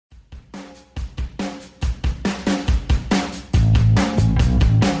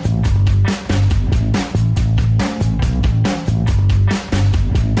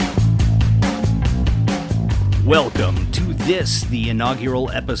Welcome to the inaugural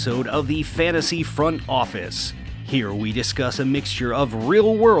episode of the Fantasy Front Office. Here we discuss a mixture of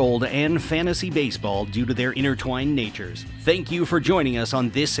real world and fantasy baseball due to their intertwined natures. Thank you for joining us on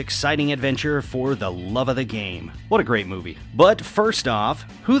this exciting adventure for the love of the game. What a great movie. But first off,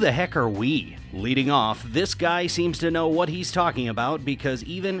 who the heck are we? Leading off, this guy seems to know what he's talking about because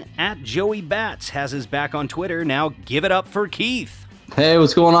even @JoeyBats has his back on Twitter. Now give it up for Keith. Hey,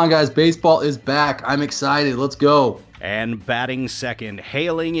 what's going on, guys? Baseball is back. I'm excited. Let's go. And batting second,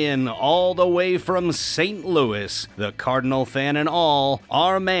 hailing in all the way from St. Louis, the Cardinal fan and all,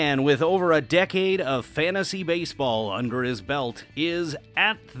 our man with over a decade of fantasy baseball under his belt is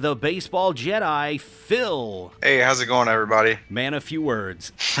at the Baseball Jedi, Phil. Hey, how's it going, everybody? Man, a few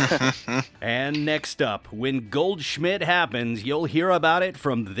words. And next up, when Goldschmidt happens, you'll hear about it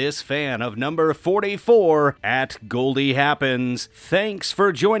from this fan of number 44 at Goldie Happens. Thanks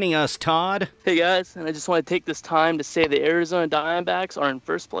for joining us, Todd. Hey guys, and I just want to take this time to say the Arizona Diamondbacks are in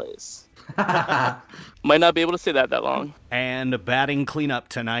first place. Might not be able to say that long. And batting cleanup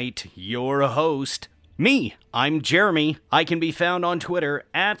tonight, your host, me. I'm Jeremy. I can be found on Twitter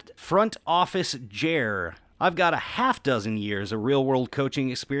at FrontOfficeJer. I've got a half dozen years of real-world coaching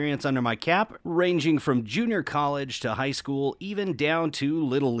experience under my cap, ranging from junior college to high school, even down to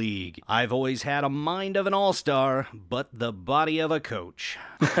Little League. I've always had a mind of an all-star, but the body of a coach.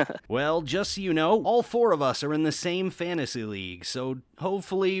 Well, just so you know, all four of us are in the same fantasy league, so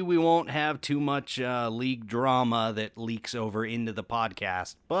hopefully we won't have too much league drama that leaks over into the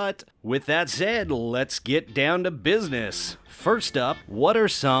podcast. But with that said, let's get down to business. First up, what are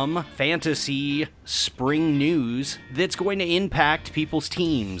some fantasy spring news that's going to impact people's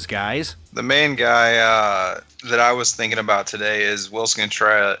teams, guys? The main guy that I was thinking about today is Wilson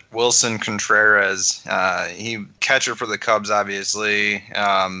Contreras. He catcher for the Cubs, obviously.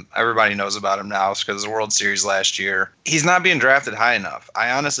 Everybody knows about him now because of the World Series last year. He's not being drafted high enough.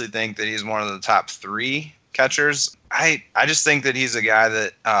 I honestly think that he's one of the top 3 catchers. I just think that he's a guy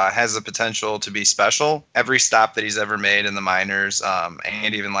that has the potential to be special. Every stop that he's ever made in the minors,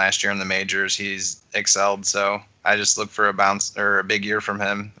 and even last year in the majors, he's excelled. So I just look for a bounce or a big year from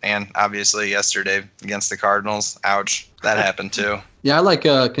him. And obviously yesterday against the Cardinals, ouch, that happened too. Yeah, I like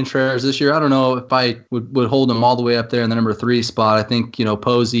Contreras this year. I don't know if I would hold him all the way up there in the number 3 spot. I think,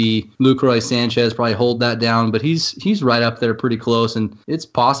 Posey, Lucroy Sanchez probably hold that down, but he's right up there pretty close, and it's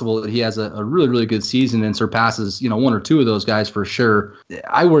possible that he has a really, really good season and surpasses, 1 or 2 of those guys for sure.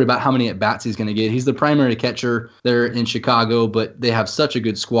 I worry about how many at-bats he's going to get. He's the primary catcher there in Chicago, but they have such a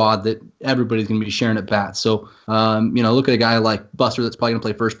good squad that everybody's going to be sharing at-bats. So, look at a guy like Buster that's probably going to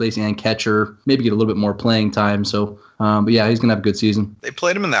play first base and catcher, maybe get a little bit more playing time. So, but yeah, he's going to have a good season. They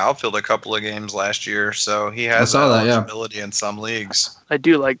played him in the outfield a couple of games last year, so he has eligibility in some leagues. I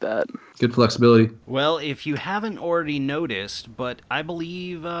do like that. Good flexibility. Well, if you haven't already noticed, but I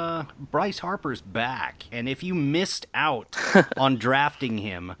believe Bryce Harper's back. And if you missed out on drafting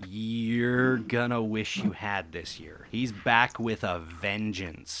him, you're gonna wish you had this year. He's back with a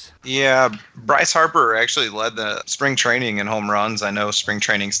vengeance. Yeah, Bryce Harper actually led the spring training in home runs. I know spring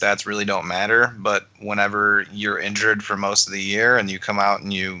training stats really don't matter, but whenever you're injured for most of the year and you come out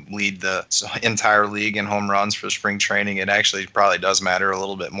and you lead the entire league in home runs for spring training, it actually probably does matter a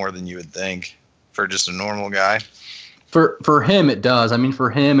little bit more than you would think for just a normal guy. For him, it does. I mean, for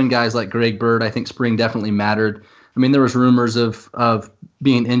him and guys like Greg Bird, I think spring definitely mattered. I mean, there was rumors of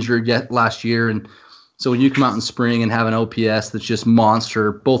being injured yet last year, and so when you come out in spring and have an OPS that's just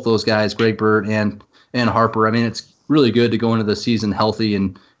monster, both those guys, Greg Bird and Harper, I mean, it's really good to go into the season healthy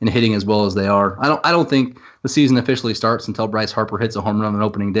and hitting as well as they are. I don't think the season officially starts until Bryce Harper hits a home run on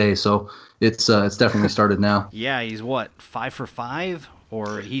opening day, so it's definitely started now. Yeah, he's what, 5 for 5?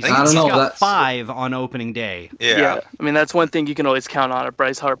 Or he's I don't know, got 5 on opening day. Yeah. I mean, that's one thing you can always count on, a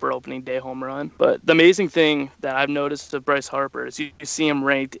Bryce Harper opening day home run. But the amazing thing that I've noticed of Bryce Harper is you see him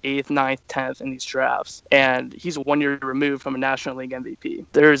ranked 8th, 9th, 10th in these drafts. And he's 1 year removed from a National League MVP.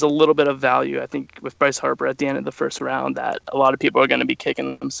 There's a little bit of value, I think, with Bryce Harper at the end of the first round that a lot of people are going to be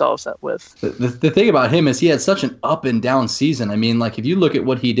kicking themselves with. The thing about him is he had such an up and down season. I mean, like if you look at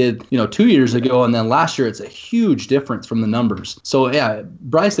what he did, 2 years ago and then last year, it's a huge difference from the numbers. So, yeah,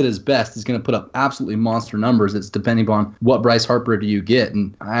 Bryce at his best is going to put up absolutely monster numbers. It's depending on what Bryce Harper do you get.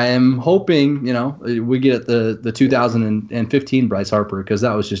 And I'm hoping, we get the 2015 Bryce Harper because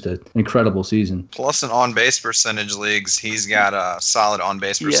that was just an incredible season. Plus in on-base percentage leagues, he's got a solid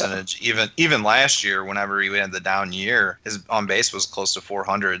on-base percentage. Yeah. Even last year, whenever he had the down year, his on-base was close to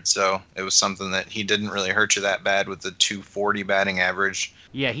 400. So it was something that he didn't really hurt you that bad with the 240 batting average.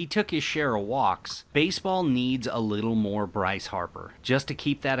 Yeah, he took his share of walks. Baseball needs a little more Bryce Harper. just to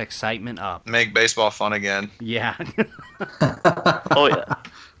keep that excitement up. Make baseball fun again. Yeah. Oh, yeah.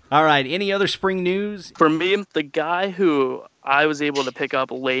 All right. Any other spring news? For me, the guy who I was able to pick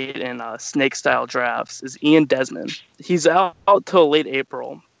up late in snake-style drafts is Ian Desmond. He's out till late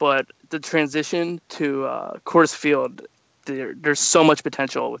April, but the transition to Coors Field, there's so much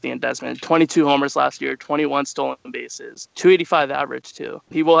potential with Ian Desmond. 22 homers last year, 21 stolen bases, 285 average too.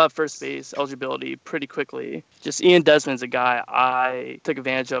 He will have first base eligibility pretty quickly. Just Ian Desmond's a guy I took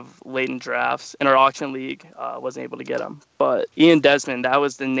advantage of late in drafts. In our auction league, wasn't able to get him. But Ian Desmond, that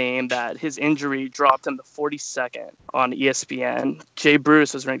was the name that his injury dropped him to 42nd on ESPN. Jay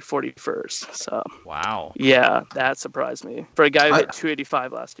Bruce was ranked 41st. So wow. Yeah, that surprised me. For a guy who hit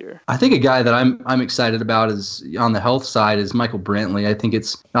 285 last year. I think a guy that I'm excited about is on the health side is Michael Brantley. I think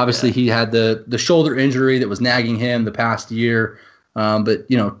it's obviously he had the shoulder injury that was nagging him the past year. But,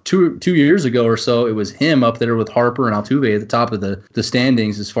 you know, two years ago or so, it was him up there with Harper and Altuve at the top of the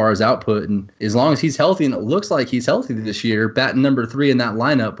standings as far as output. And as long as he's healthy, and it looks like he's healthy this year, batting number 3 in that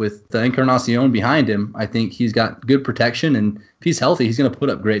lineup with the Encarnacion behind him, I think he's got good protection. And if he's healthy, he's going to put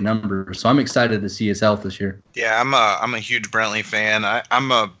up great numbers. So I'm excited to see his health this year. Yeah, I'm a huge Brantley fan.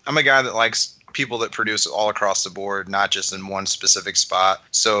 I'm a guy that likes people that produce all across the board, not just in one specific spot.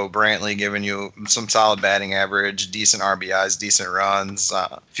 So Brantley giving you some solid batting average, decent RBIs, decent runs,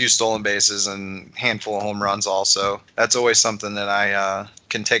 a few stolen bases, and handful of home runs also. That's always something that I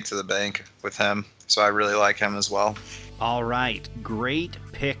can take to the bank with him. So I really like him as well. All right, great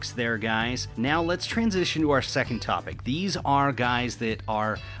picks there, guys. Now let's transition to our second topic. These are guys that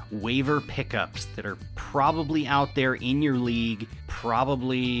are waiver pickups that are probably out there in your league,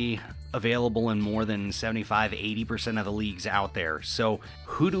 probably available in more than 75-80% of the leagues out there. So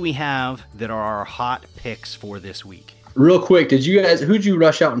who do we have that are our hot picks for this week? Real quick, who'd you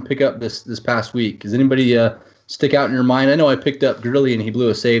rush out and pick up this past week? Does anybody stick out in your mind? I know I picked up Gurley and he blew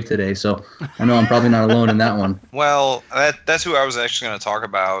a save today, so I know I'm probably not alone in that one. Well, that's who I was actually going to talk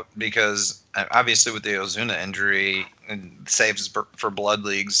about, because obviously with the Ozuna injury, saves for blood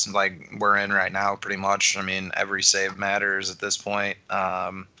leagues like we're in right now pretty much. I mean, every save matters at this point.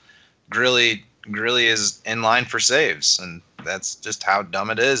 Gurley is in line for saves, and that's just how dumb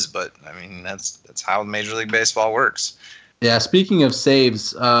it is. But I mean, that's how Major League Baseball works. Yeah. Speaking of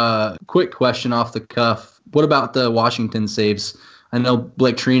saves, quick question off the cuff: what about the Washington saves? I know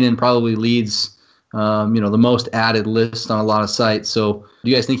Blake Treinen probably leads, the most added list on a lot of sites. So do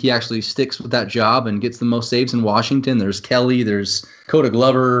you guys think he actually sticks with that job and gets the most saves in Washington? There's Kelly, there's Coda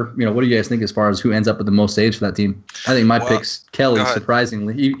Glover. What do you guys think as far as who ends up with the most saves for that team? I think my pick's Kelly,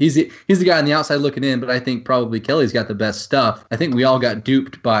 surprisingly. He's the guy on the outside looking in, but I think probably Kelly's got the best stuff. I think we all got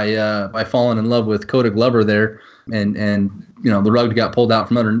duped by falling in love with Coda Glover there. And the rug got pulled out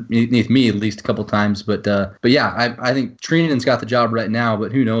from underneath me at least a couple times. But yeah, I think Treinen's got the job right now,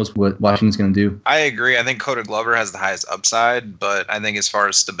 but who knows what Washington's going to do. I agree. I think Coda Glover has the highest upside, but I think as far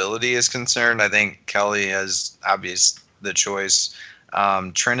as stability is concerned, I think Kelly is obvious the choice.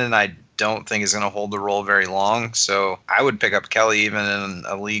 Treinen, I don't think is going to hold the role very long, so I would pick up Kelly even in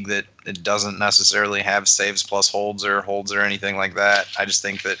a league that it doesn't necessarily have saves plus holds or anything like that. I just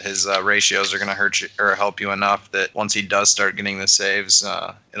think that his ratios are going to hurt you or help you enough that once he does start getting the saves,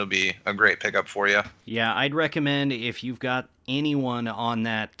 it'll be a great pickup for you. Yeah, I'd recommend if you've got anyone on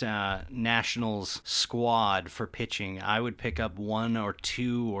that Nationals squad for pitching, I would pick up one or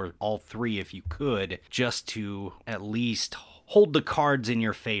two or all three if you could, just to at least hold the cards in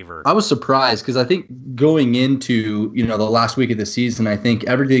your favor. I was surprised because I think going into the last week of the season, I think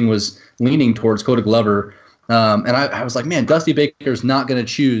everything was leaning towards Coda Glover, and I was like, man, Dusty Baker's not going to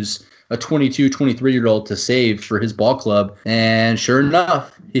choose a 22, 23-year-old to save for his ball club, and sure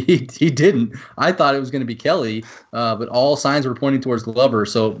enough, he didn't. I thought it was going to be Kelly, but all signs were pointing towards Glover.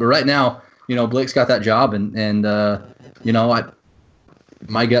 So, but right now, Blake's got that job, and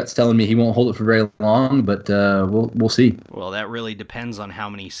my gut's telling me he won't hold it for very long, but we'll see. Well, that really depends on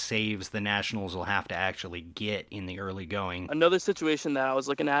how many saves the Nationals will have to actually get in the early going. Another situation that I was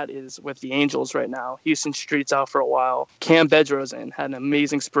looking at is with the Angels right now. Houston Street's out for a while. Cam Bedrosian had an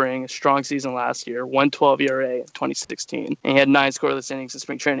amazing spring, a strong season last year, 1.12 ERA in 2016, and he had 9 scoreless innings in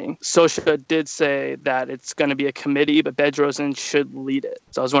spring training. Scioscia did say that it's going to be a committee, but Bedrosian should lead it.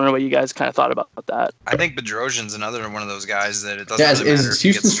 So I was wondering what you guys kind of thought about that. I think Bedrosian's another one of those guys that it doesn't really matter. Is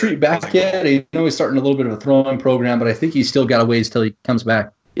Houston Street back yet? I know he's starting a little bit of a throwing program, but I think he's still got a ways till he comes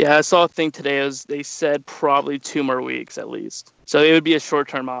back. Yeah, I saw a thing today. They said probably 2 more weeks at least. So it would be a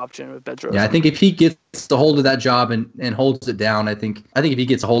short-term option with Bedros. Yeah, I think if he gets the hold of that job and holds it down, I think if he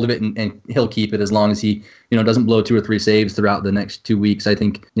gets a hold of it and he'll keep it as long as he, doesn't blow 2 or 3 saves throughout the next 2 weeks. I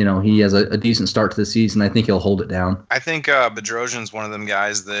think, he has a decent start to the season. I think he'll hold it down. I think Bedrosian's one of them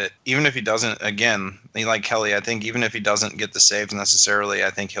guys that even if he doesn't, again, like Kelly, I think even if he doesn't get the saves necessarily, I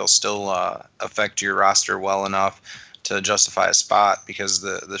think he'll still affect your roster well enough to justify a spot because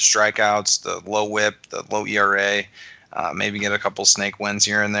the strikeouts, the low whip, the low ERA, maybe get a couple snake wins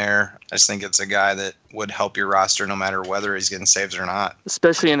here and there. I just think it's a guy that would help your roster no matter whether he's getting saves or not.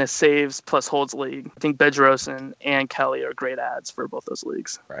 Especially in a saves plus holds league. I think Bedros and Kelly are great ads for both those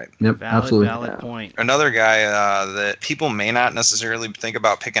leagues. Right. Yep, absolutely. Valid point. Another guy that people may not necessarily think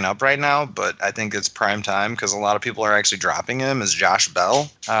about picking up right now, but I think it's prime time because a lot of people are actually dropping him, is Josh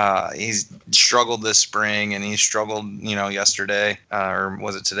Bell. He's struggled this spring and he struggled, yesterday or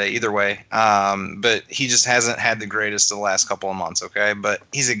was it today? Either way. But he just hasn't had the greatest of the last couple of months, okay? But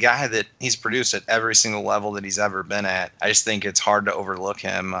he's a guy that he's produced at every single level that he's ever been at. I just think it's hard to overlook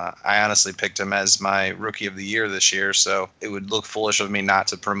him. I honestly picked him as my rookie of the year this year, so it would look foolish of me not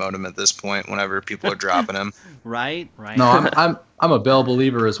to promote him at this point whenever people are dropping him. Right. No, I'm a Bell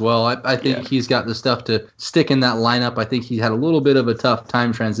believer as well. I think he's got the stuff to stick in that lineup. I think he had a little bit of a tough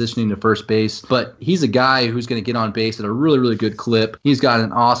time transitioning to first base, but he's a guy who's going to get on base at a really, really good clip. He's got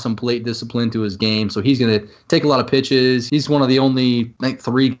an awesome plate discipline to his game, so he's going to take a lot of pitches. He's one of the only,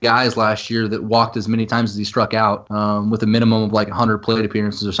 3 guys last year that walked as many times as he struck out with a minimum of 100 plate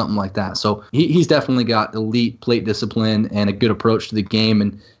appearances or something like that. So he's definitely got elite plate discipline and a good approach to the game.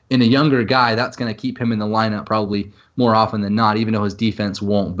 And in a younger guy, that's going to keep him in the lineup probably more often than not, even though his defense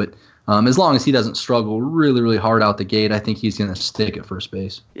won't. But as long as he doesn't struggle really, really hard out the gate, I think he's going to stick at first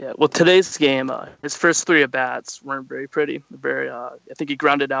base. Yeah, well, today's game, his first 3 at-bats weren't very pretty. I think he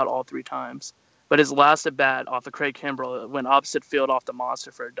grounded out all 3 times. But his last at-bat off of Craig Kimbrell went opposite field off the monster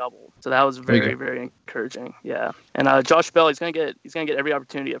for a double. So that was very, very encouraging. Yeah. And Josh Bell, he's gonna get every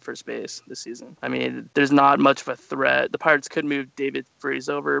opportunity at first base this season. I mean, there's not much of a threat. The Pirates could move David Freese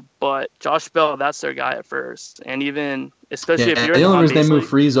over, but Josh Bell, that's their guy at first. And even especially if you're the only reason they move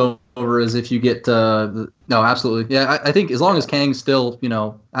Freese over is if you get no, absolutely. Yeah, I think as long as Kang's still,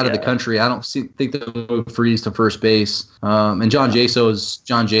 out of the country, I don't think they'll move Freese to first base. And John Jaso is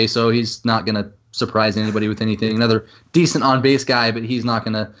John Jaso. He's not going to surprise anybody with anything. Another decent on-base guy, but he's not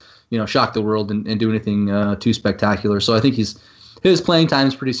going to, shock the world and do anything too spectacular. So I think his playing time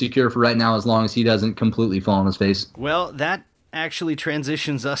is pretty secure for right now as long as he doesn't completely fall on his face. Well, that actually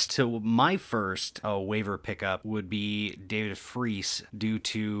transitions us to my first waiver pickup would be David Freese, due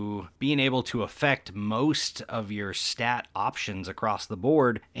to being able to affect most of your stat options across the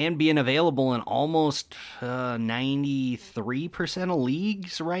board and being available in almost 93% of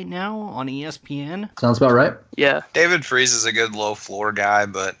leagues right now on ESPN. Sounds about right. Yeah. David Freese is a good low floor guy,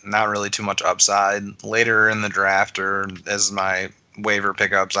 but not really too much upside. Later in the draft or as my waiver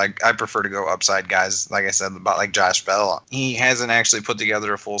pickups, I prefer to go upside guys, like I said, about like Josh Bell. He hasn't actually put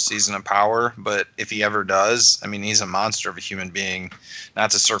together a full season of power, but if he ever does, I mean, he's a monster of a human being. Not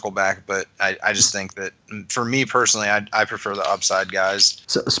to circle back, but I just think that for me personally, I prefer the upside guys.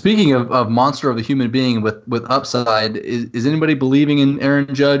 So speaking of monster of a human being with upside, is anybody believing in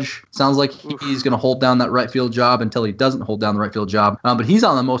Aaron Judge? Sounds like he's going to hold down that right field job until he doesn't hold down the right field job. But he's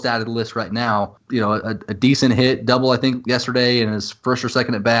on the most added list right now. A decent hit, double I think yesterday in his first or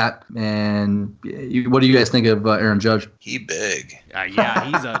second at bat. And what do you guys think of Aaron Judge? He big. Yeah,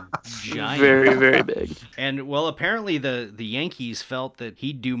 he's a giant. Very, very big. And, well, apparently the Yankees felt that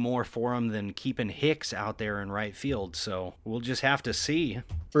he'd do more for him than keeping Hicks out there in right field. So we'll just have to see.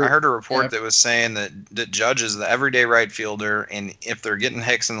 I heard a report that was saying that Judge is the everyday right fielder, and if they're getting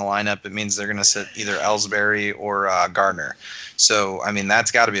Hicks in the lineup, it means they're going to sit either Ellsbury or Gardner. So, I mean, that's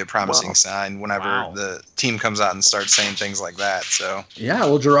got to be a promising sign whenever the team comes out and starts saying things like that. So yeah,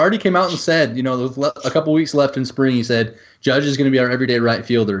 well, Girardi came out and said, with a couple weeks left in spring, he said Judge is going to be our everyday right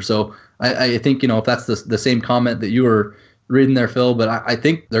fielder. So I think, if that's the same comment that you were reading there, Phil, but I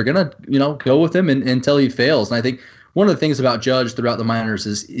think they're going to, go with him until he fails. And I think one of the things about Judge throughout the minors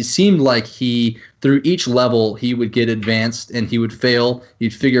is it seemed like through each level, he would get advanced and he would fail.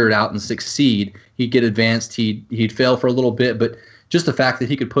 He'd figure it out and succeed. He'd get advanced. He'd fail for a little bit, but just the fact that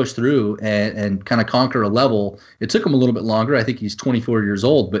he could push through and kind of conquer a level, it took him a little bit longer. I think he's 24 years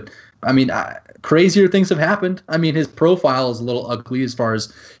old, but I mean, crazier things have happened. I mean, his profile is a little ugly as far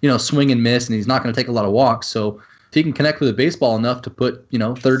as, swing and miss, and he's not going to take a lot of walks. So if he can connect with a baseball enough to put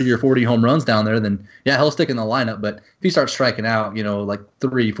 30 or 40 home runs down there, then yeah, he'll stick in the lineup. But if he starts striking out, like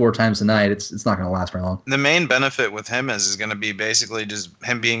 3-4 times a night, it's not going to last very long. The main benefit with him is going to be basically just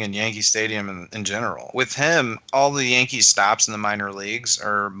him being in Yankee Stadium in general. With him, all the Yankees stops in the minor leagues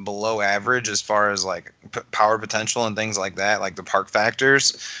are below average as far as like power potential and things like that, like the park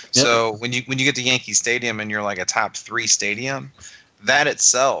factors. Yep. So when you get to Yankee Stadium and you're like a top 3 stadium, that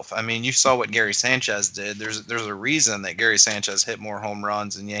itself, I mean, you saw what Gary Sanchez did. There's a reason that Gary Sanchez hit more home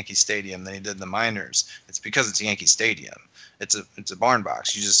runs in Yankee Stadium than he did in the minors. It's because it's Yankee Stadium. It's a barn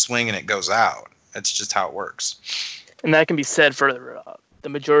box. You just swing and it goes out. That's just how it works. And that can be said for the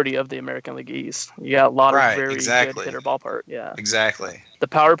majority of the American League East. You got a lot of very good hitter ballpark. Yeah, exactly. The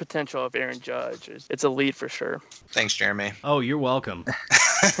power potential of Aaron Judge it's elite for sure. Thanks, Jeremy. Oh, you're welcome.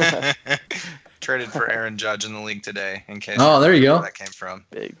 Traded for Aaron Judge in the league today. In case. Oh, there you go. Where that came from.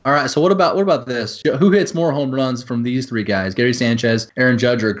 Big. All right. So what about this? Who hits more home runs from these 3 guys? Gary Sanchez, Aaron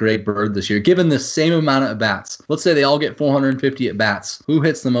Judge, or Greg Bird this year? Given the same amount of at bats, let's say they all get 450 at bats. Who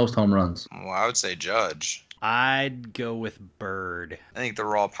hits the most home runs? Well, I would say Judge. I'd go with Bird. I think the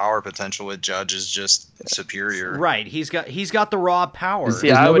raw power potential with Judge is just superior. Right, he's got the raw power. Is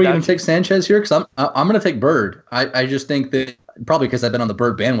nobody going to take Sanchez here? Because I'm going to take Bird. I just think that probably because I've been on the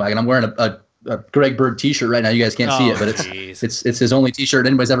Bird bandwagon. I'm wearing a Greg Bird T-shirt right now. You guys can't see it, but it's his only T-shirt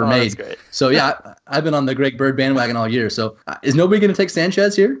anybody's ever made. So yeah, I've been on the Greg Bird bandwagon all year. So is nobody going to take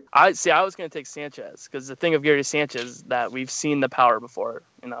Sanchez here? I was going to take Sanchez because the thing of Gary Sanchez is that we've seen the power before.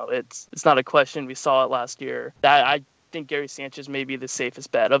 It's not a question. We saw it last year. That I think Gary Sanchez may be the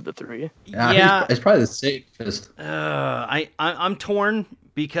safest bet of the 3. Yeah, it's probably the safest. I'm torn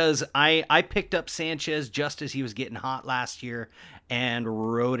because I picked up Sanchez just as he was getting hot last year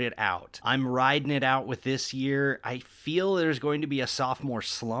and rode it out. I'm riding it out with this year. I feel there's going to be a sophomore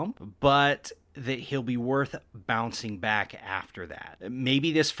slump, but that he'll be worth bouncing back after that.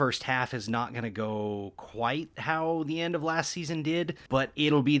 Maybe this first half is not going to go quite how the end of last season did, but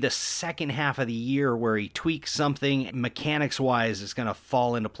it'll be the second half of the year where he tweaks something mechanics-wise. It's going to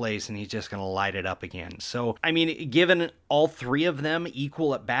fall into place and he's just going to light it up again. So, I mean, given all 3 of them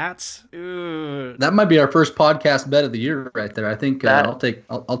equal at bats, that might be our first podcast bet of the year right there. I think I'll take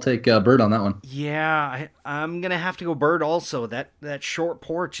Bird on that one. Yeah, I'm going to have to go Bird also. That short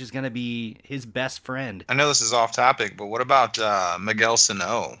porch is going to be his best friend. I know this is off topic, but what about Miguel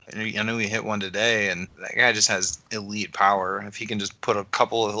Sano? I know he hit one today, and that guy just has elite power. If he can just put a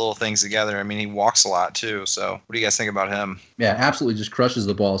couple of little things together, I mean, he walks a lot too. So what do you guys think about him? Yeah, absolutely just crushes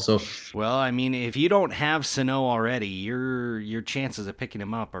the ball. So, well, I mean, if you don't have Sano already, your chances of picking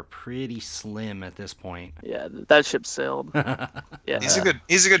him up are pretty slim at this point. Yeah, that ship sailed. Yeah, he's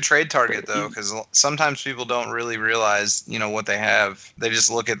a good trade target though, because sometimes people don't really realize what they have. They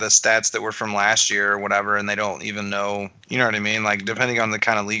just look at the stats that were from last year or whatever, and they don't even know, you know what I mean? Like, depending on the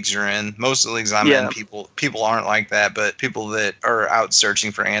kind of leagues you're in, most of the leagues I'm in, people aren't like that, but people that are out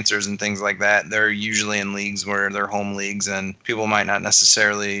searching for answers and things like that, they're usually in leagues where they're home leagues, and people might not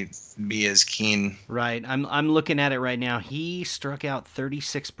necessarily be as keen. Right. I'm looking at it right now. He struck out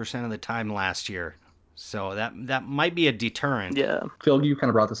 36% of the time last year. So that might be a deterrent. Yeah. Phil, you kind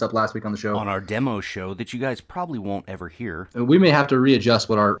of brought this up last week on the show. On our demo show that you guys probably won't ever hear. We may have to readjust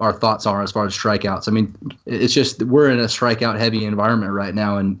what our thoughts are as far as strikeouts. I mean, it's just we're in a strikeout-heavy environment right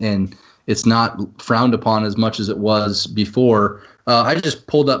now, and it's not frowned upon as much as it was before. I just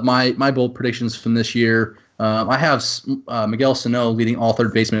pulled up my bold predictions from this year. I have Miguel Sano leading all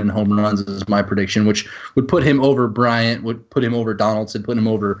third basemen in home runs as my prediction, which would put him over Bryant, would put him over Donaldson, put him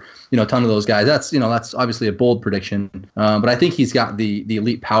over a ton of those guys. That's obviously a bold prediction, but I think he's got the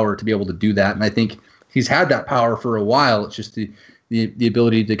elite power to be able to do that, and I think he's had that power for a while. It's just the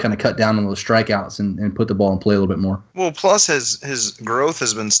ability to kind of cut down on those strikeouts and put the ball in play a little bit more. Well, plus his growth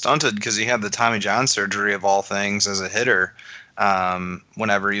has been stunted because he had the Tommy John surgery of all things as a hitter.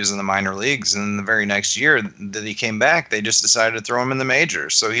 Whenever he was in the minor leagues, and the very next year that he came back, they just decided to throw him in the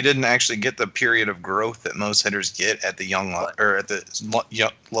majors. So he didn't actually get the period of growth that most hitters get at the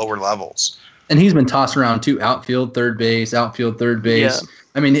lower levels. And he's been tossed around too, outfield, third base. Yeah.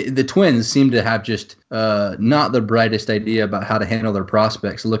 I mean, the Twins seem to have just not the brightest idea about how to handle their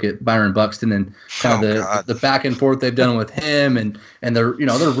prospects. Look at Byron Buxton and kind of the back and forth they've done with him, and they're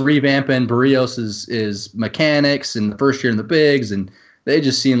revamping Barrios' mechanics in the first year in the bigs, and they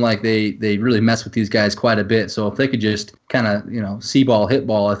just seem like they really mess with these guys quite a bit. So if they could just kind of, see ball, hit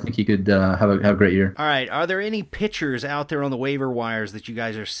ball, I think he could have a great year. All right. Are there any pitchers out there on the waiver wires that you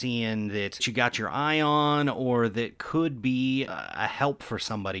guys are seeing that you got your eye on, or that could be a help for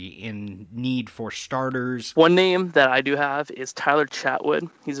somebody in need for starters? One name that I do have is Tyler Chatwood.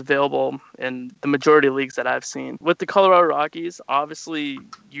 He's available in the majority of leagues that I've seen. With the Colorado Rockies, obviously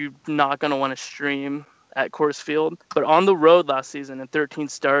you're not going to want to stream at Coors Field, but on the road last season in 13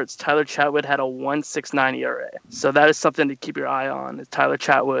 starts, Tyler Chatwood had a 1.69 ERA. So that is something to keep your eye on, is Tyler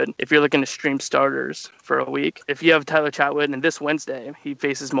Chatwood, if you're looking to stream starters for a week. If you have Tyler Chatwood, and this Wednesday he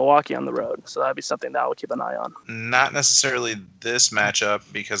faces Milwaukee on the road, so that'd be something that I would keep an eye on. Not necessarily this matchup,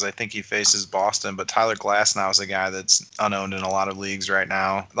 because I think he faces Boston, but Tyler Glasnow is a guy that's unowned in a lot of leagues right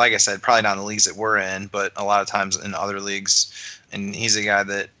now. Like I said, probably not in the leagues that we're in, but a lot of times in other leagues, and he's a guy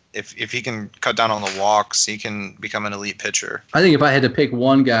that if he can cut down on the walks, he can become an elite pitcher. I think if I had to pick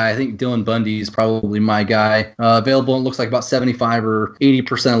one guy, I think Dylan Bundy is probably my guy. Available, it looks like about 75 or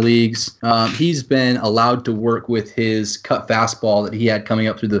 80% of leagues. He's been allowed to work with his cut fastball that he had coming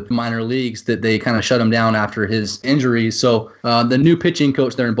up through the minor leagues that they kind of shut him down after his injuries. So the new pitching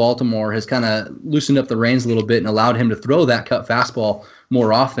coach there in Baltimore has kind of loosened up the reins a little bit and allowed him to throw that cut fastball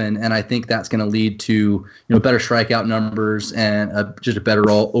more often, and I think that's going to lead to better strikeout numbers and just a better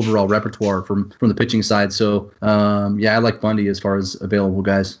overall repertoire from the pitching side. So I like Bundy as far as available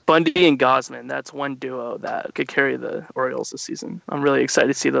guys. Bundy and Gosman, that's one duo that could carry the Orioles this season. I'm really excited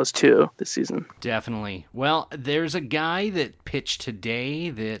to see those two this season. Definitely. Well, there's a guy that pitched today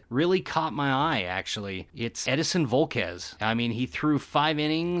that really caught my eye, actually. It's Edinson Volquez. I mean, he threw 5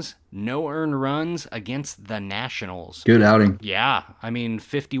 innings, no earned runs against the Nationals. Good outing. Yeah. I mean,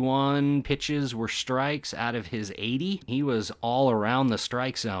 51 pitches were strikes out of his 80. He was all around the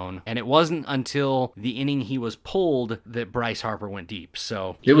strike zone. And it wasn't until the inning he was pulled that Bryce Harper went deep.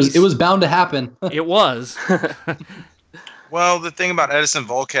 So it was bound to happen. It was. Well, the thing about Edinson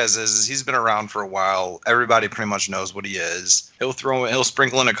Volquez is he's been around for a while. Everybody pretty much knows what he is. He'll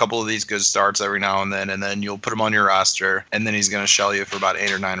sprinkle in a couple of these good starts every now and then you'll put him on your roster, and then he's going to shell you for about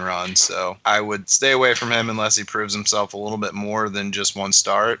 8 or 9 runs. So I would stay away from him unless he proves himself a little bit more than just one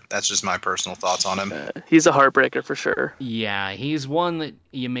start. That's just my personal thoughts on him. He's a heartbreaker for sure. Yeah, he's one that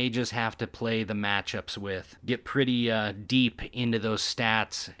you may just have to play the matchups with. Get pretty deep into those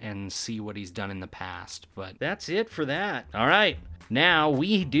stats and see what he's done in the past. But that's it for that. All right. Now,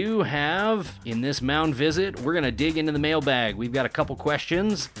 we do have, in this mound visit, we're going to dig into the mailbag. We've got a couple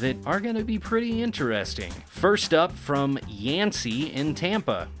questions that are going to be pretty interesting. First up, from Yancey in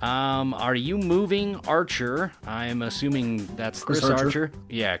Tampa. Are you moving Archer? I'm assuming that's Chris Archer.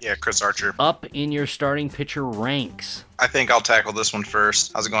 Yeah, Chris Archer. Up in your starting pitcher ranks. I think I'll tackle this one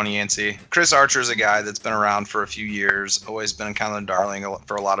first. How's it going, Yancey? Chris Archer is a guy that's been around for a few years, always been kind of a darling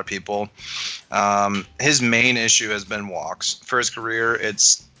for a lot of people. His main issue has been walks. For his career,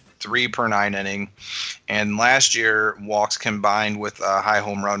 it's 3 per 9 inning. And last year, walks combined with a high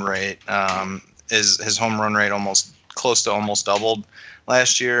home run rate, his home run rate almost doubled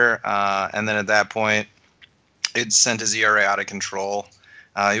last year. And then at that point, it sent his ERA out of control.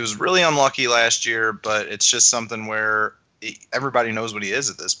 He was really unlucky last year, but it's just something where everybody knows what he is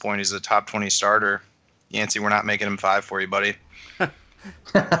at this point. He's a top 20 starter. Yancey, we're not making him 5 for you, buddy.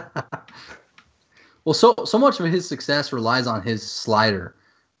 Well, so much of his success relies on his slider.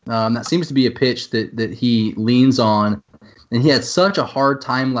 That seems to be a pitch that he leans on, and he had such a hard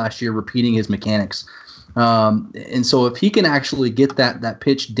time last year repeating his mechanics. And so if he can actually get that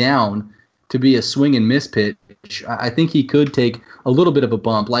pitch down to be a swing and miss pitch, I think he could take a little bit of a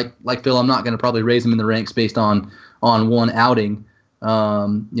bump. Like Phil, I'm not going to probably raise him in the ranks based on one outing.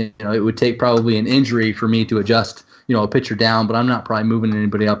 It would take probably an injury for me to adjust a pitcher down, but I'm not probably moving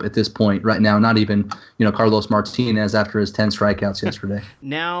anybody up at this point right now, not even, Carlos Martinez after his 10 strikeouts yesterday.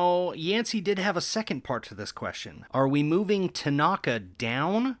 Now, Yancey did have a second part to this question. Are we moving Tanaka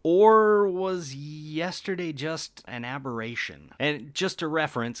down, or was yesterday just an aberration? And just to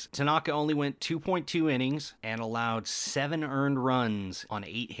reference, Tanaka only went 2.2 innings and allowed 7 earned runs on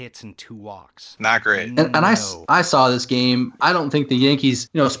 8 hits and 2 walks. Not great. And I saw this game. I don't think the Yankees,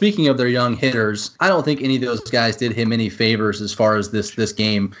 speaking of their young hitters, I don't think any of those guys did him any favors as far as this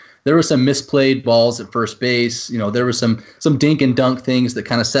game. There were some misplayed balls at first base. There was some dink and dunk things that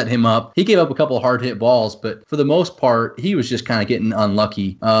kind of set him up. He gave up a couple of hard hit balls, but for the most part, he was just kind of getting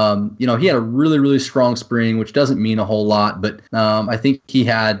unlucky. He had a really, really strong spring, which doesn't mean a whole lot, but I think he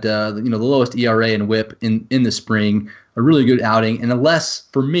had the lowest ERA and WHIP in the spring. a really good outing. And unless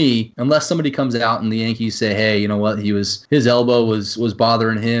somebody comes out and the Yankees say, hey, you know what, his elbow was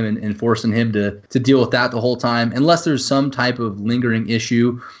bothering him and forcing him to deal with that the whole time, unless there's some type of lingering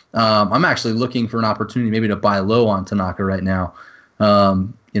issue, I'm actually looking for an opportunity maybe to buy low on Tanaka right now.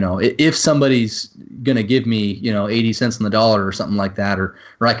 If somebody's going to give me, 80 cents on the dollar or something like that, or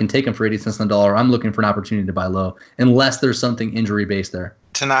I can take him for 80 cents on the dollar, I'm looking for an opportunity to buy low, unless there's something injury-based there.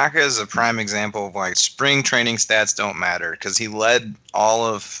 Tanaka is a prime example of like spring training stats don't matter because he led all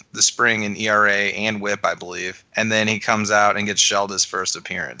of the spring in ERA and WHIP, I believe. And then he comes out and gets shelled his first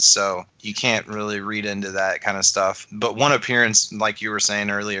appearance. So you can't really read into that kind of stuff. But one appearance, like you were saying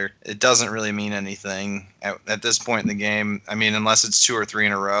earlier, it doesn't really mean anything at this point in the game. I mean, unless it's 2 or 3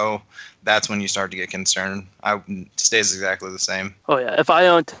 in a row, that's when you start to get concerned. It stays exactly the same. Oh, yeah. If I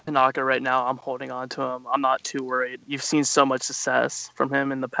own Tanaka right now, I'm holding on to him. I'm not too worried. You've seen so much success from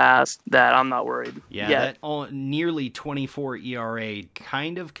him in the past that I'm not worried. Yeah, yet. That nearly 24 ERA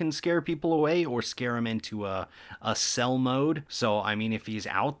kind of can scare people away or scare them into a sell mode. So, I mean, if he's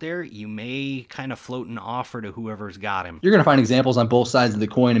out there, you may kind of float an offer to whoever's got him. You're going to find examples on both sides of the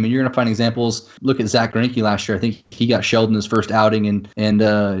coin. I mean, you're going to find examples. Look at Zach Greinke last year. I think he got shelled in his first outing and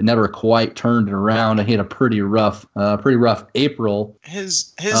never quite turned it around. He had a pretty rough April.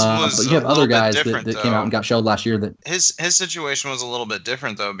 His was but you have other guys that came out and though. got shelled last year. That his situation was a little bit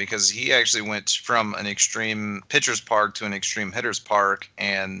different though, because he actually went from an extreme pitcher's park to an extreme hitter's park,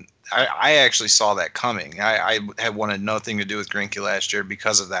 and I actually saw that coming. I had wanted nothing to do with Greinke last year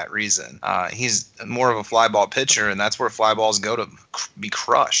because of that reason. He's more of a fly ball pitcher, and that's where fly balls go to be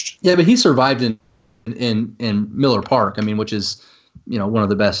crushed. Yeah, but he survived in Miller Park. I mean, which is one of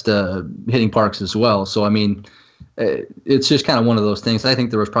the best hitting parks as well. So I mean, it's just kind of one of those things. I think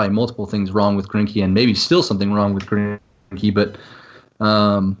there was probably multiple things wrong with Greinke, and maybe still something wrong with Greinke. But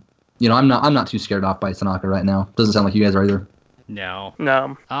I'm not too scared off by Tanaka right now. Doesn't sound like you guys are either. No.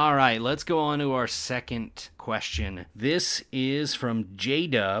 All right, let's go on to our second question. This is from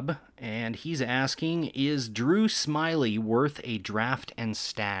J-Dub, and he's asking, is Drew Smyly worth a draft and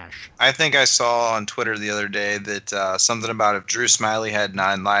stash? I think I saw on Twitter the other day that something about if Drew Smyly had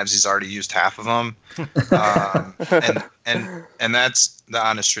 9 lives, he's already used half of them. And that's the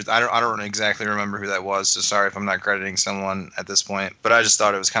honest truth. I don't exactly remember who that was, so sorry if I'm not crediting someone at this point. But I just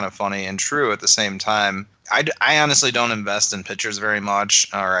thought it was kind of funny and true at the same time. I honestly don't invest in pitchers very much,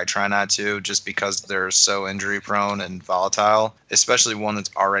 or I try not to, just because they're so injury prone and volatile, especially one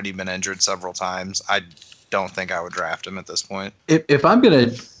that's already been injured several times. I don't think I would draft him at this point. If I'm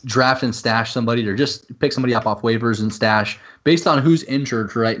going to draft and stash somebody, or just pick somebody up off waivers and stash, based on who's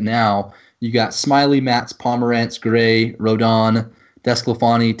injured right now, you got Smyly, Matz, Pomerantz, Gray, Rodon,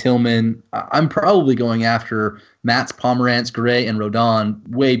 Desclafani, Tillman. I'm probably going after Matz, Pomerantz, Gray, and Rodon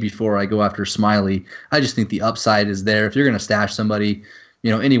way before I go after Smyly. I just think the upside is there. If you're going to stash somebody,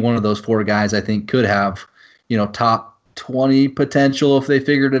 any one of those 4 guys I think could have, top 20 potential if they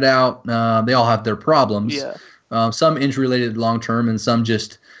figured it out. They all have their problems. Yeah. Some injury-related long-term and some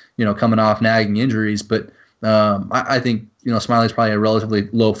just, coming off nagging injuries. But I think, Smiley's probably a relatively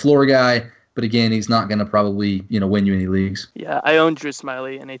low floor guy. But again, he's not going to probably, win you any leagues. Yeah, I own Drew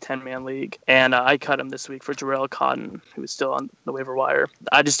Smyly in a 10-man league, and I cut him this week for Jarrell Cotton, who is still on the waiver wire.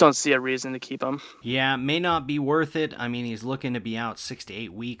 I just don't see a reason to keep him. Yeah, may not be worth it. I mean, he's looking to be out 6 to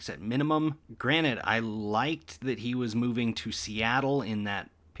 8 weeks at minimum. Granted, I liked that he was moving to Seattle in that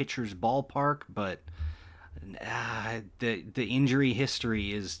pitcher's ballpark, but the injury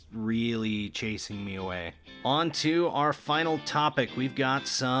history is really chasing me away. On to our final topic. We've got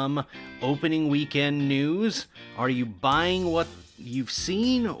some opening weekend news. Are you buying what you've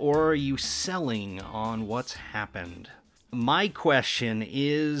seen, or are you selling on what's happened? My question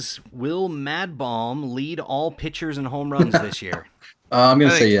is, will Mad Balm lead all pitchers in home runs this year? I'm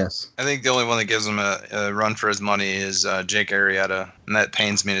going to say yes. I think the only one that gives him a run for his money is Jake Arrieta, and that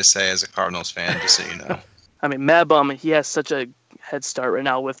pains me to say as a Cardinals fan, just so you know. I mean, Mad Bum, he has such a head start right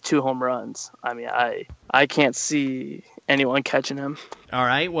now with 2 home runs. I mean, I can't see anyone catching him. All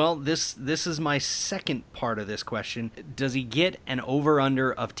right, well, this is my second part of this question. Does he get an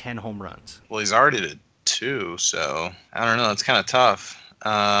over-under of 10 home runs? Well, he's already at 2, so I don't know. It's kind of tough.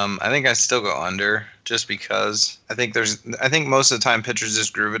 I think I still go under, just because I think most of the time pitchers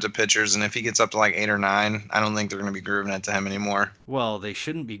just groove it to pitchers, and if he gets up to like 8 or 9, I don't think they're going to be grooving it to him anymore. Well, they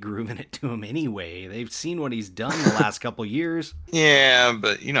shouldn't be grooving it to him anyway. They've seen what he's done the last couple years. Yeah,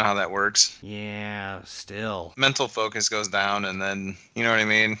 but you know how that works. Yeah, still. Mental focus goes down, and then, you know what I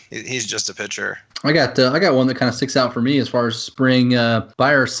mean? He's just a pitcher. I got one that kind of sticks out for me as far as spring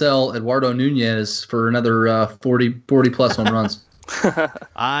buy or sell Eduardo Nunez for another 40 plus home runs.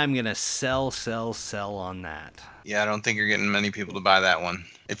 I'm going to sell on that. Yeah, I don't think you're getting many people to buy that one.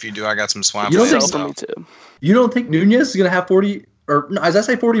 If you do, I got some swamp. You don't land, think Sell so- for me too. You don't think Nunez is going to have 40? Or no, as I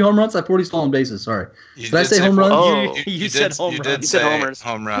say 40 home runs, I have 40 stolen bases. Sorry. You Did I did say home runs? Oh. You said home You runs. did You said say homers.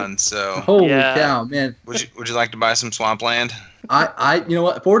 home runs. So Holy Yeah. cow, man. would you like to buy some swampland? You know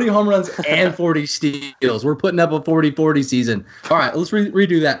what? 40 home runs and 40 steals. We're putting up a 40-40 season. All right, let's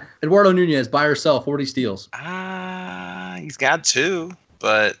redo that. Eduardo Nunez, buy or sell, 40 steals. He's got 2,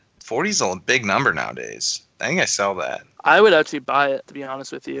 but 40's a big number nowadays. I think I sell that. I would actually buy it, to be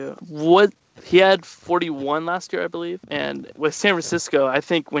honest with you. He had 41 last year, I believe. And with San Francisco, I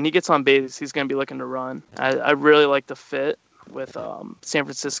think when he gets on base, he's going to be looking to run. I really like the fit with San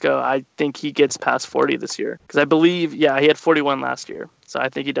Francisco. I think he gets past 40 this year. Because I believe, he had 41 last year. So I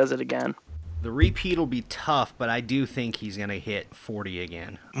think he does it again. The repeat will be tough, but I do think he's going to hit 40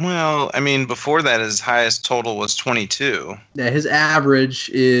 again. Well, I mean, before that, his highest total was 22. Yeah, his average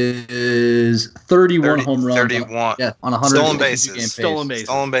is 31 home runs. 31. On 100 Stolen bases. game Stolen bases.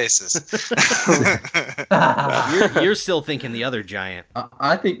 Stolen bases. You're still thinking the other giant.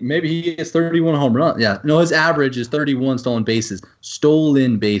 I think maybe he gets 31 home runs. Yeah, no, his average is 31 stolen bases.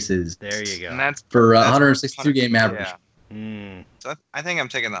 Stolen bases There you And go. that's for that's 162 game average. Yeah. Mm. So I think I'm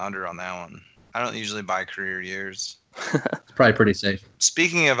taking the under on that one. I don't usually buy career years. It's probably pretty safe.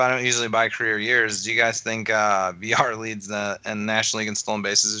 Speaking of, I don't usually buy career years. Do you guys think VR leads the National League in stolen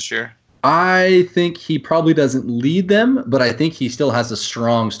bases this year? I think he probably doesn't lead them, but I think he still has a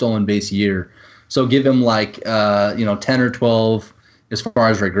strong stolen base year. So give him 10 or 12 as far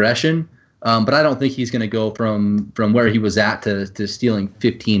as regression. But I don't think he's going to go from where he was at to stealing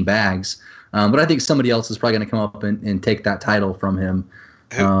 15 bags. But I think somebody else is probably going to come up and take that title from him.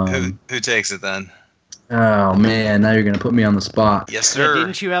 Who takes it then? Oh, man, now you're going to put me on the spot. Yes, Yeah, sir.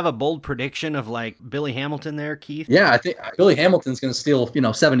 didn't you have a bold prediction of Billy Hamilton there, Keith? Yeah, I think Billy Hamilton's going to steal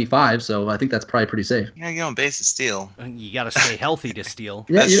 75, so I think that's probably pretty safe. You gotta get on base to steal. You got to stay healthy to steal.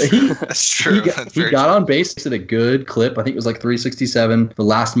 Yeah, That's true. He got on base at a good clip. I think it was 367 the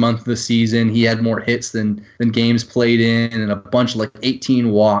last month of the season. He had more hits than games played in, and a bunch of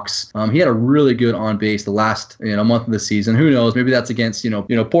 18 walks. He had a really good on base the last month of the season. Who knows? Maybe that's against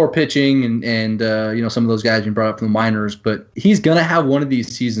poor pitching and some of those guys you brought up from the minors. But he's gonna have one of these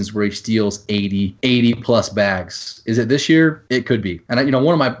seasons where he steals 80 plus bags. Is it this year? It could be. And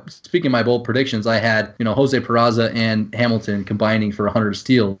speaking of my bold predictions, I had Jose Peraza and Hamilton combining for 100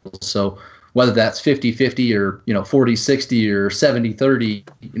 steals. So whether that's 50-50 or 40-60 or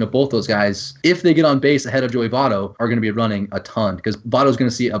 70-30, both those guys, if they get on base ahead of Joey Votto, are going to be running a ton because Votto's going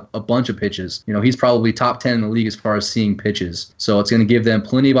to see a bunch of pitches. He's probably top 10 in the league as far as seeing pitches. So it's going to give them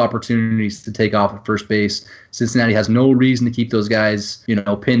plenty of opportunities to take off at first base. Cincinnati has no reason to keep those guys,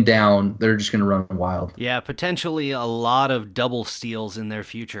 pinned down. They're just going to run wild. Yeah, potentially a lot of double steals in their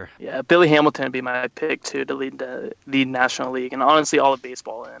future. Yeah, Billy Hamilton would be my pick, too, to lead the National League. And honestly, all of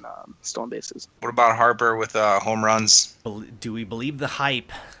baseball in stolen bases. What about Harper with home runs? Do we believe the hype?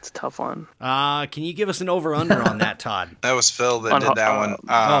 It's a tough one. Can you give us an over-under on that, Todd? That was Phil that did that one.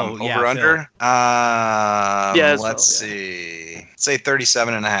 yeah, Over under? it's Let's Phil, see. Say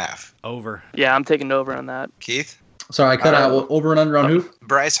 37.5. Over. Yeah, I'm taking over on that. Keith? Sorry, I cut out. Over and under on who?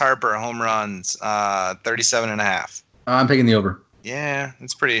 Bryce Harper home runs 37.5. I'm taking the over. Yeah,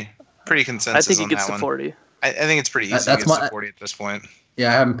 it's pretty consensus. I think he on gets that to one. 40. I think it's pretty easy to That's get to my- 40 at this point. Yeah,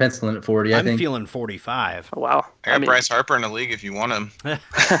 I have him penciling at 40. I I'm think. feeling 45. Oh, wow. I got Bryce Harper in the league if you want him.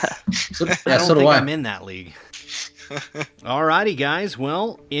 So, I yeah, don't so do think I. I'm in that league. Alrighty, guys.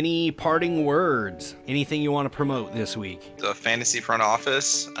 Well, any parting words? Anything you want to promote this week? The fantasy front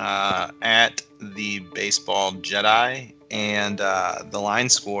office at the Baseball Jedi and the line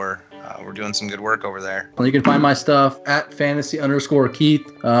score. We're doing some good work over there. Well, you can find my stuff at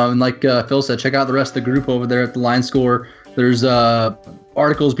fantasy_Keith. And like Phil said, check out the rest of the group over there at the line score. There's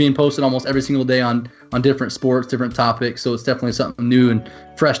articles being posted almost every single day on different sports, different topics. So it's definitely something new and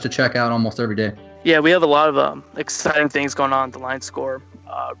fresh to check out almost every day. Yeah, we have a lot of exciting things going on at the line score.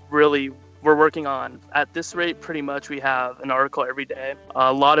 Really, we're working on, at this rate, pretty much we have an article every day.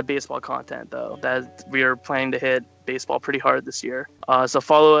 A lot of baseball content, though, that we are planning to hit baseball pretty hard this year. So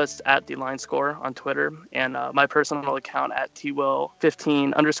follow us at the line score on Twitter and my personal account at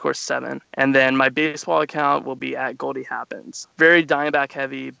twill15_7. And then my baseball account will be at Goldie Happens. Very Diamondback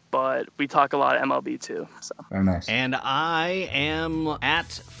heavy, but we talk a lot of MLB too. So. Very nice. And I am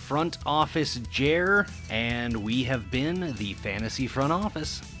at Front Office Jer, and we have been the Fantasy Front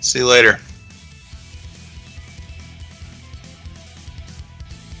Office. See you later.